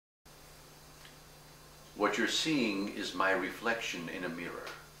What you're seeing is my reflection in a mirror.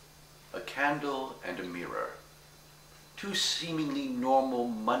 A candle and a mirror. Two seemingly normal,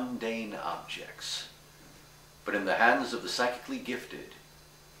 mundane objects. But in the hands of the psychically gifted,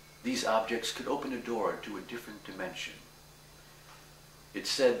 these objects could open a door to a different dimension. It's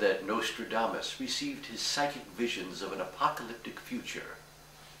said that Nostradamus received his psychic visions of an apocalyptic future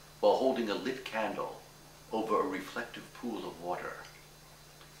while holding a lit candle over a reflective pool of water.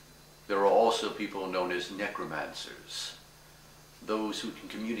 There are also people known as necromancers, those who can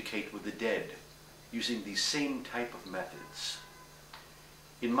communicate with the dead using these same type of methods.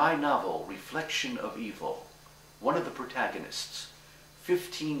 In my novel, Reflection of Evil, one of the protagonists,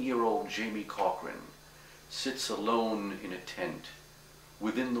 15-year-old Jamie Cochran, sits alone in a tent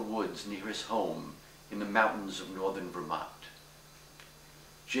within the woods near his home in the mountains of northern Vermont.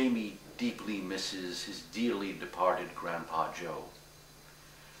 Jamie deeply misses his dearly departed Grandpa Joe,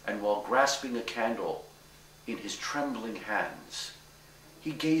 and while grasping a candle in his trembling hands,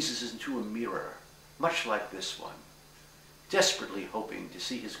 he gazes into a mirror, much like this one, desperately hoping to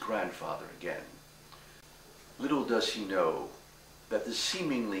see his grandfather again. Little does he know that the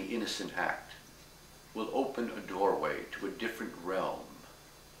seemingly innocent act will open a doorway to a different realm,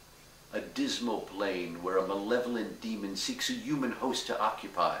 a dismal plane where a malevolent demon seeks a human host to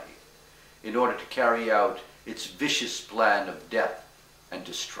occupy in order to carry out its vicious plan of death and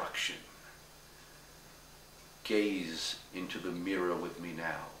destruction. Gaze into the mirror with me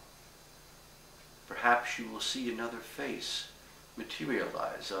now. Perhaps you will see another face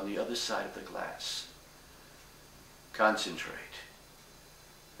materialize on the other side of the glass. Concentrate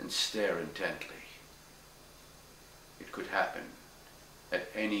and stare intently. It could happen at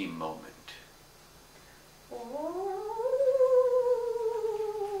any moment.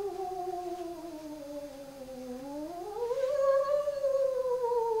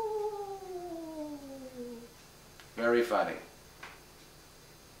 Very funny.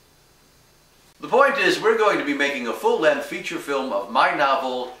 The point is, we're going to be making a full-length feature film of my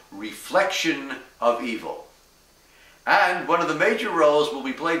novel, Reflection of Evil. And one of the major roles will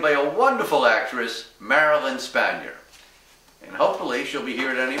be played by a wonderful actress, Marilyn Spanier. And hopefully she'll be here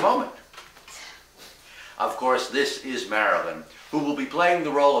at any moment. Of course, this is Marilyn, who will be playing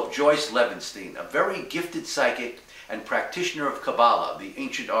the role of Joyce Levenstein, a very gifted psychic and practitioner of Kabbalah, the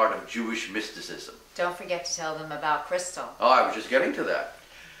ancient art of Jewish mysticism. Don't forget to tell them about Crystal. Oh, I was just getting to that.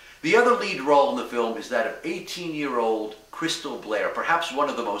 The other lead role in the film is that of 18-year-old Crystal Blair, perhaps one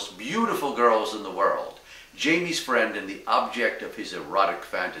of the most beautiful girls in the world, Jamie's friend and the object of his erotic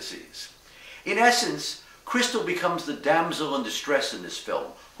fantasies. In essence, Crystal becomes the damsel in distress in this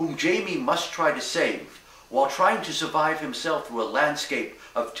film, whom Jamie must try to save, while trying to survive himself through a landscape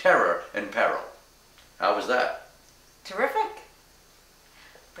of terror and peril. How was that? Terrific.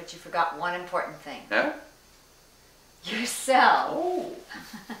 But you forgot one important thing. Huh? Yourself. Oh.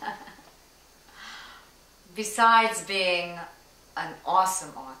 Besides being an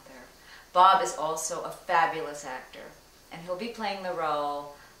awesome author, Bob is also a fabulous actor, and he'll be playing the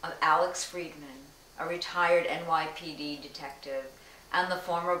role of Alex Friedman, a retired NYPD detective and the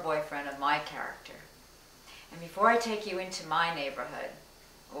former boyfriend of my character. And before I take you into my neighborhood,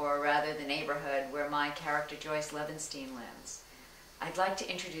 or rather the neighborhood where my character Joyce Levenstein lives, I'd like to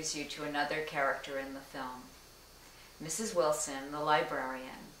introduce you to another character in the film, Mrs. Wilson, the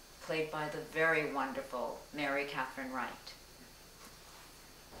librarian, played by the very wonderful Mary Catherine Wright.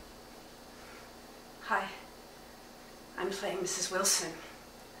 Hi, I'm playing Mrs. Wilson,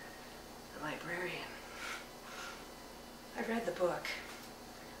 the librarian. I read the book.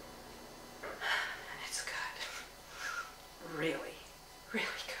 It's good. Really,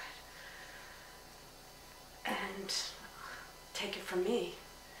 really good. And take it from me,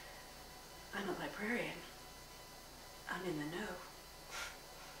 I'm a librarian. I'm in the know.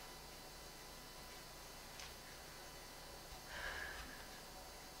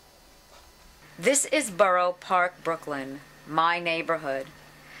 This is Borough Park, Brooklyn, my neighborhood.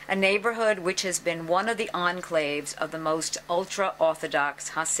 A neighborhood which has been one of the enclaves of the most ultra-Orthodox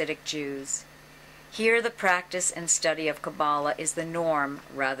Hasidic Jews. Here the practice and study of Kabbalah is the norm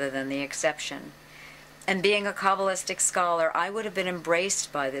rather than the exception. And being a Kabbalistic scholar, I would have been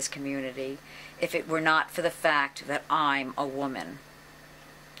embraced by this community if it were not for the fact that I'm a woman.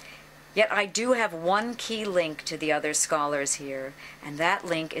 Yet I do have one key link to the other scholars here, and that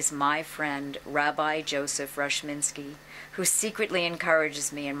link is my friend, Rabbi Joseph Rushminsky, who secretly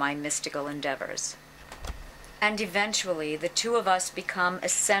encourages me in my mystical endeavors. And eventually, the two of us become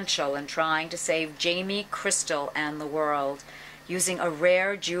essential in trying to save Jamie, Crystal, and the world, using a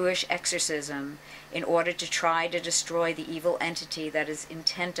rare Jewish exorcism in order to try to destroy the evil entity that is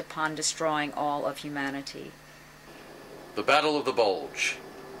intent upon destroying all of humanity. The Battle of the Bulge,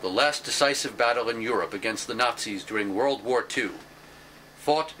 the last decisive battle in Europe against the Nazis during World War II,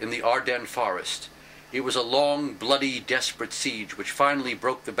 fought in the Ardennes forest. It was a long, bloody, desperate siege which finally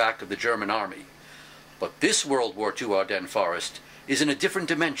broke the back of the German army. But this World War II Ardennes forest is in a different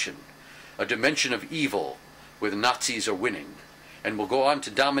dimension, a dimension of evil, where the Nazis are winning, and will go on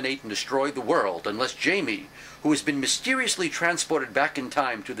to dominate and destroy the world unless Jamie, who has been mysteriously transported back in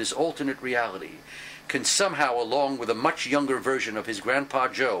time to this alternate reality, can somehow, along with a much younger version of his Grandpa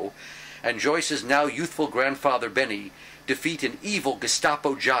Joe and Joyce's now youthful grandfather Benny, defeat an evil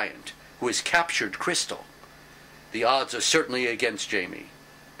Gestapo giant who has captured Crystal. The odds are certainly against Jamie,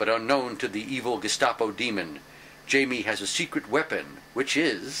 but unknown to the evil Gestapo demon, Jamie has a secret weapon, which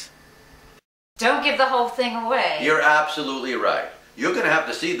is... Don't give the whole thing away. You're absolutely right. You're going to have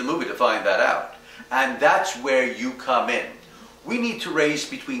to see the movie to find that out. And that's where you come in. We need to raise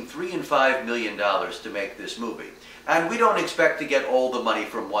between $3 and $5 million to make this movie. And we don't expect to get all the money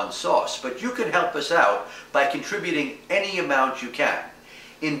from one source, but you can help us out by contributing any amount you can.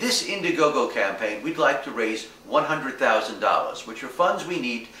 In this Indiegogo campaign, we'd like to raise $100,000, which are funds we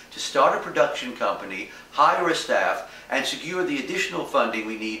need to start a production company, hire a staff, and secure the additional funding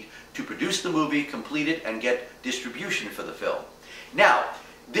we need to produce the movie, complete it, and get distribution for the film. Now,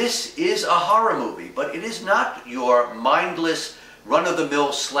 this is a horror movie, but it is not your mindless,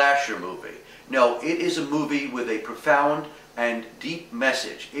 run-of-the-mill slasher movie. No, it is a movie with a profound and deep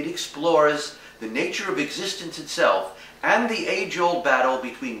message. It explores the nature of existence itself and the age-old battle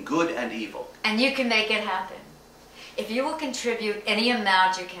between good and evil. And you can make it happen. If you will contribute any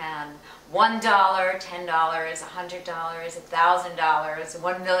amount you can, $1, $10, $100, $1,000,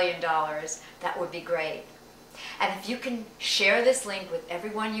 $1 million, that would be great. And if you can share this link with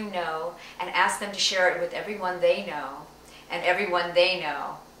everyone you know and ask them to share it with everyone they know, and everyone they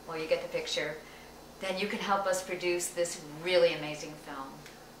know, well, you get the picture, then you can help us produce this really amazing film.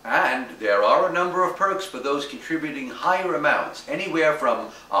 And there are a number of perks for those contributing higher amounts, anywhere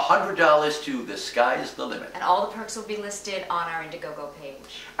from $100 to the sky's the limit. And all the perks will be listed on our Indiegogo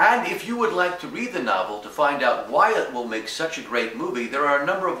page. And if you would like to read the novel to find out why it will make such a great movie, there are a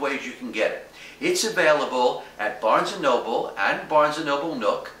number of ways you can get it. It's available at Barnes & Noble and Barnes & Noble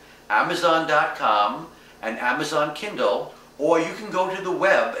Nook, Amazon.com, and Amazon Kindle, or you can go to the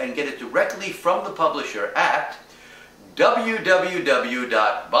web and get it directly from the publisher at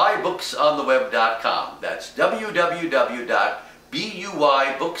www.buybooksontheweb.com. That's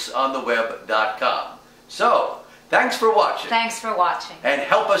www.buybooksontheweb.com. So, thanks for watching. Thanks for watching. And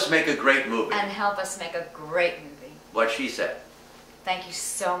help us make a great movie. And help us make a great movie. What she said. Thank you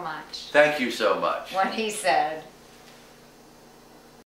so much. Thank you so much. What he said.